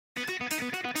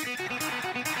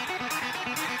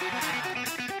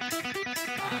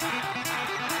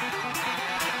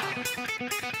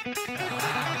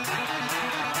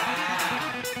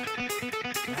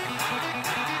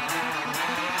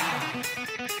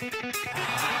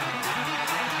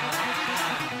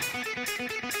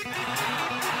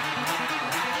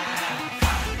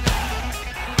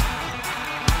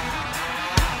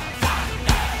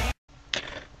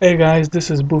Hey guys,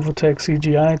 this is BufuTech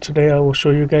CGI. Today I will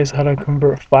show you guys how to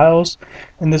convert files.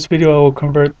 In this video I will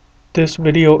convert this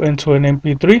video into an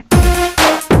MP3.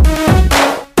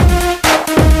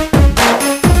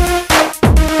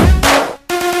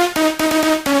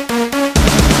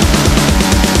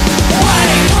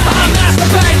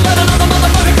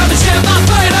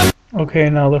 Okay,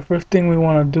 now the first thing we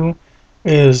want to do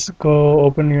is go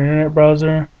open your internet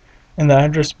browser. In the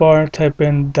address bar, type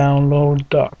in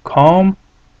download.com.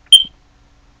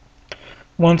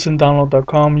 Once in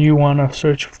download.com, you want to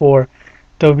search for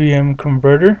WM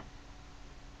converter.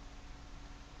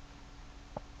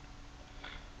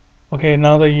 Okay,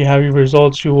 now that you have your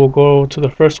results, you will go to the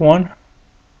first one,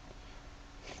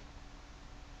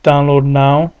 download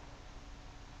now.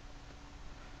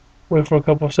 Wait for a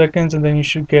couple of seconds and then you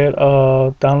should get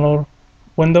a download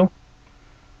window.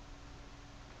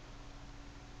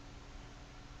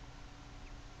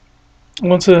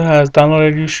 Once it has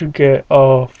downloaded, you should get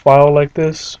a file like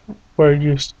this where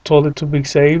you told it to be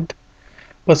saved.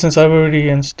 But since I've already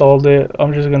installed it,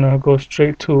 I'm just gonna go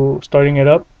straight to starting it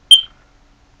up.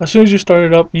 As soon as you start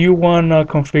it up, you wanna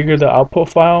configure the output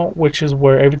file, which is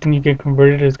where everything you get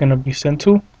converted is gonna be sent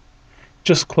to.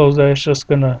 Just close that. It's just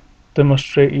gonna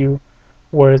demonstrate you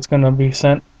where it's gonna be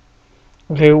sent.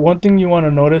 Okay, one thing you want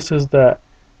to notice is that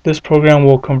this program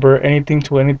will convert anything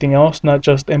to anything else, not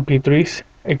just MP3s.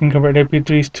 It can convert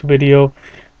MP3s to video,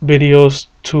 videos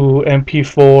to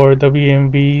MP4,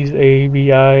 WMVs,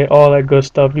 AVI, all that good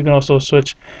stuff. You can also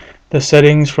switch the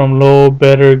settings from low,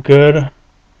 better, good.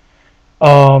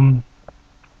 But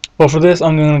for this,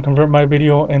 I'm going to convert my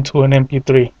video into an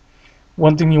MP3.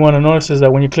 One thing you want to notice is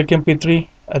that when you click MP3,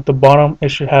 at the bottom it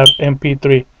should have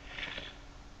MP3.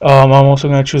 I'm also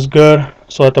going to choose good,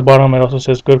 so at the bottom it also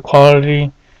says good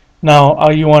quality. Now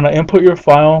you want to input your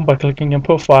file by clicking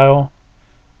input file.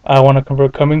 I want to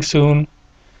convert coming soon.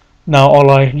 Now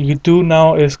all you do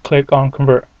now is click on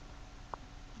convert.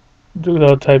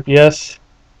 Type yes,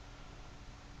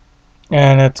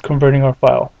 and it's converting our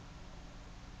file.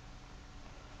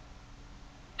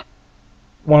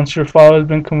 Once your file has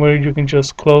been converted, you can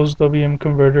just close WM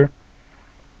converter.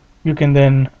 You can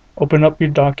then open up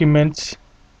your documents,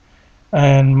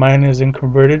 and mine is in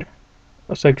converted.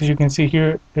 So as you can see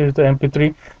here, here's the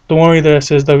MP3. Don't worry that it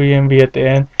says WMV at the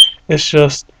end. It's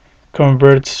just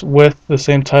converts with the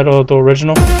same title of the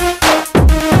original.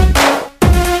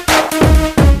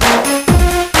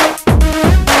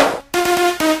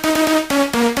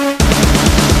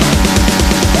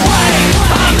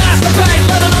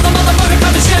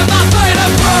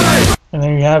 And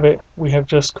there you have it. We have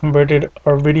just converted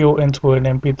our video into an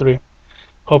MP3.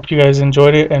 Hope you guys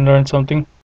enjoyed it and learned something.